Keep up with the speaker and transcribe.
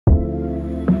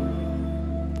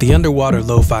The underwater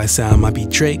lo-fi sound might be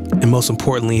Drake, and most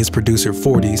importantly his producer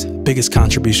 40's, biggest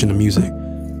contribution to music.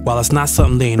 While it's not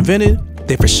something they invented,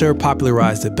 they for sure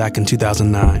popularized it back in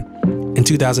 2009. In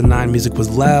 2009, music was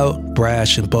loud,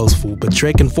 brash, and boastful, but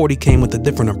Drake and 40 came with a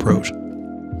different approach.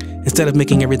 Instead of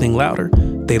making everything louder,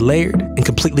 they layered and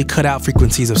completely cut out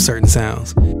frequencies of certain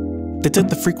sounds. They took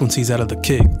the frequencies out of the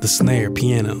kick, the snare,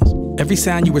 pianos. Every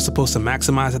sound you were supposed to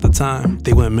maximize at the time,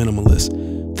 they went minimalist.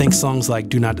 Think songs like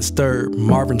Do Not Disturb,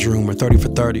 Marvin's Room, or 30 for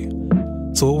 30.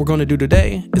 So what we're going to do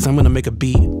today is I'm going to make a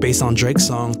beat based on Drake's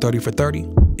song 30 for 30.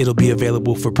 It'll be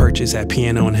available for purchase at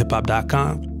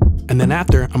pianoandhiphop.com. And then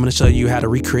after, I'm going to show you how to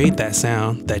recreate that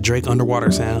sound, that Drake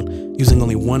underwater sound, using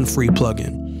only one free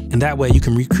plugin. And that way you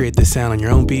can recreate this sound on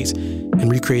your own beats and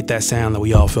recreate that sound that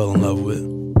we all fell in love with.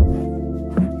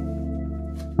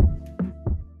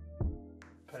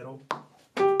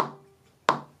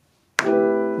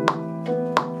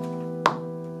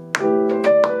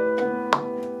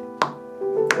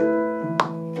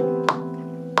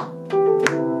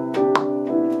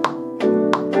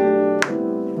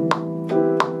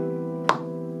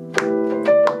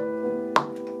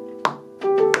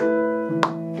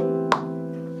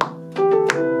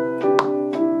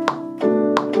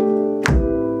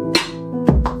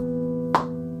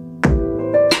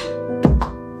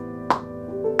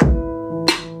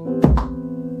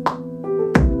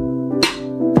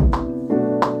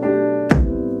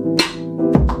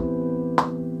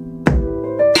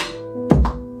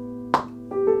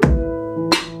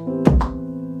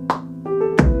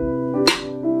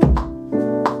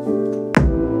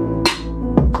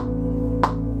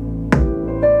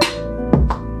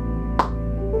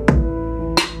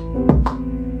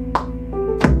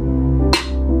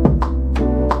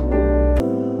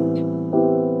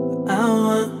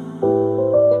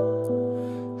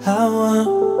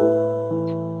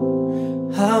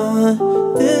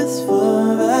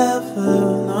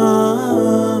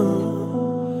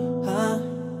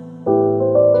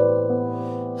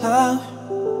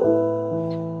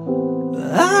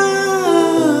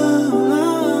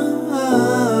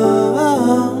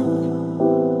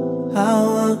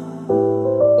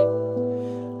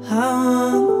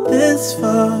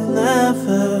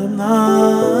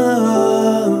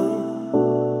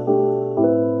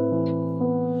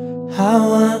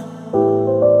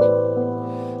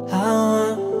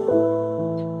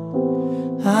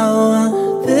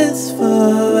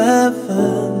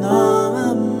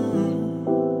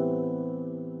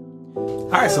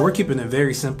 Alright, so we're keeping it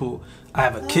very simple. I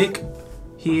have a kick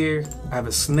here, I have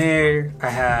a snare, I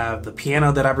have the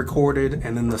piano that I recorded,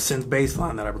 and then the synth bass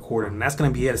line that I recorded, and that's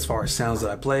going to be it as far as sounds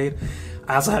that I played.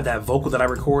 I also have that vocal that I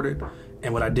recorded,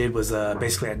 and what I did was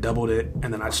basically I doubled it,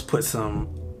 and then I just put some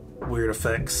weird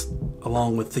effects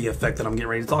along with the effect that I'm getting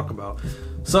ready to talk about.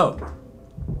 So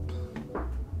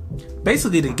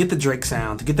basically, to get the Drake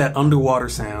sound, to get that underwater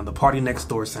sound, the Party Next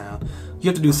Door sound, you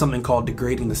have to do something called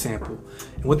degrading the sample.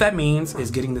 And what that means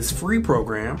is getting this free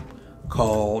program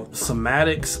called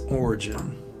Cymatics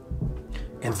Origin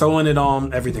and throwing it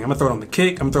on everything. I'm gonna throw it on the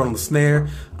kick, I'm gonna throw it on the snare,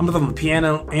 I'm gonna throw it on the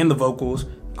piano and the vocals.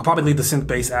 I'll probably leave the synth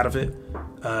bass out of it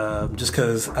just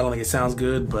because I don't think it sounds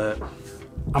good, but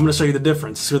I'm gonna show you the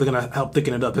difference. It's really gonna help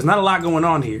thicken it up. There's not a lot going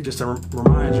on here, just to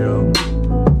remind you.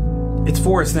 It's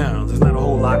 4 sounds, there's not a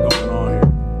whole lot going on here.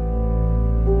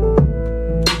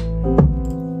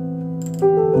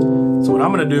 So what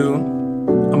I'm gonna do,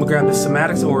 I'm gonna grab the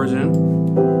Cymatics Origin,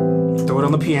 throw it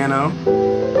on the piano.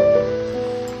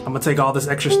 I'm gonna take all this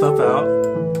extra stuff out.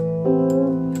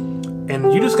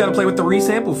 And you just gotta play with the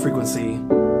resample frequency.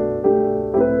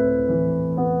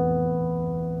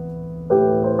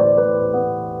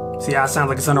 See how it sounds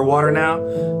like it's underwater now?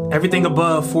 Everything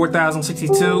above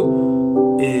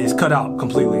 4062 is cut out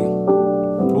completely.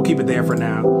 We'll keep it there for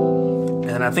now.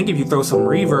 And I think if you throw some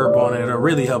reverb on it, it'll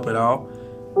really help it out.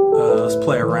 Let's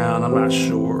play around, I'm not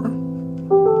sure.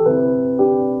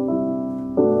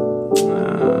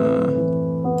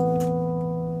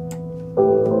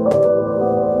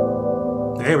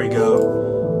 There we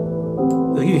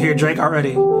go. You can hear Drake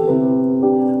already.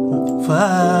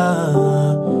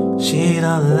 She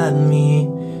don't let me.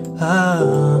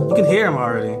 You can hear him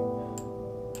already. A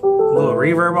little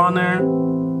reverb on there.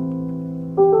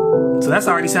 So that's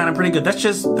already sounding pretty good. That's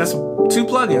 2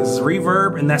 plugins,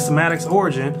 Reverb and that Cymatics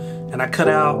Origin, and I cut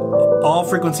out all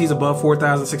frequencies above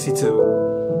 4062.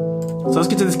 So let's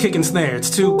get to this kick and snare. It's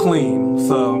too clean.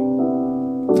 So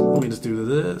let me just do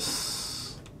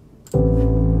this. So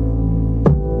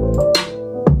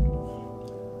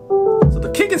the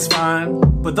kick is fine,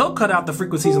 but they'll cut out the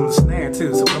frequencies on the snare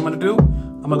too. So what I'm gonna do,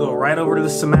 I'm gonna go right over to the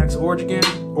Cymatics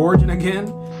Origin again,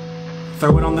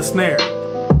 throw it on the snare.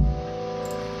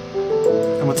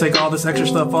 I'm gonna take all this extra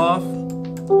stuff off.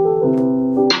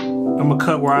 I'm gonna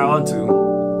cut where I want to.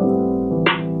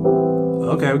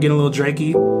 Okay, we're getting a little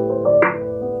Drakey.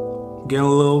 Getting a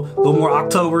little more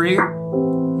October-y.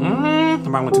 I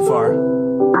might went too far.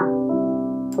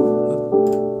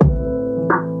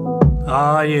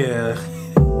 Oh yeah.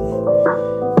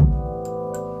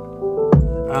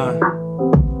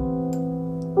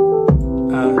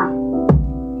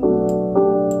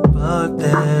 Fuck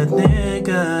that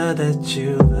nigga that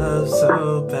you love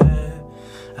so bad.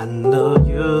 I know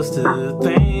you used to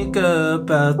think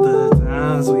about the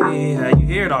times we had. You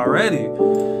hear it already.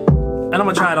 And I'm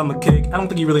gonna try it on the kick. I don't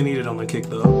think you really need it on the kick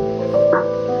though.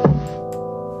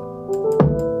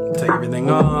 Take everything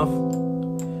off.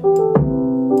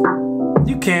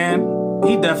 You can.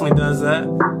 He definitely does that.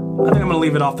 I think I'm gonna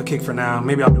leave it off the kick for now.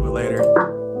 Maybe I'll do it later.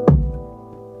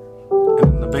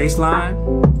 And then the bass line,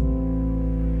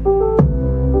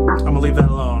 I'm gonna leave that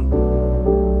alone.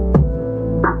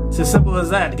 It's as simple as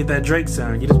that to get that Drake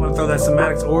sound. You just want to throw that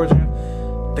Cymatics origin.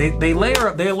 They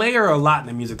layer a lot in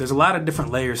the music. There's a lot of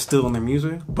different layers still in their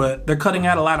music, but they're cutting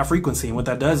out a lot of frequency, and what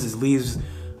that does is leaves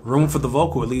room for the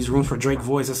vocal. It leaves room for Drake's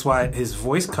voice. That's why his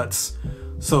voice cuts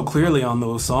so clearly on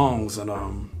those songs, and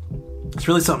it's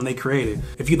really something they created.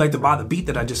 If you'd like to buy the beat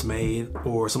that I just made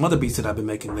or some other beats that I've been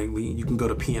making lately, you can go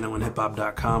to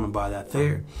pianoandhiphop.com and buy that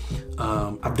there.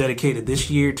 I've dedicated this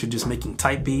year to just making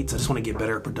type beats. I just want to get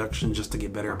better at production, just to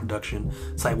get better at production.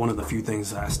 It's like one of the few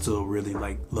things that I still really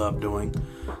love doing.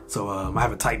 So I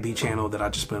have a type beat channel that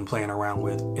I've just been playing around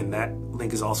with, and that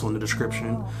link is also in the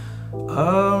description.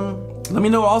 Let me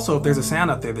know also if there's a sound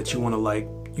out there that you want to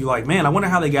you're like, man, I wonder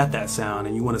how they got that sound,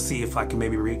 and you want to see if I can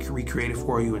maybe recreate it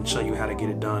for you and show you how to get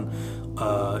it done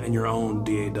in your own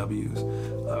DAWs.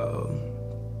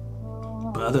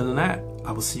 But other than that,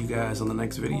 I will see you guys on the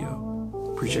next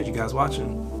video. Appreciate you guys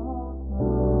watching.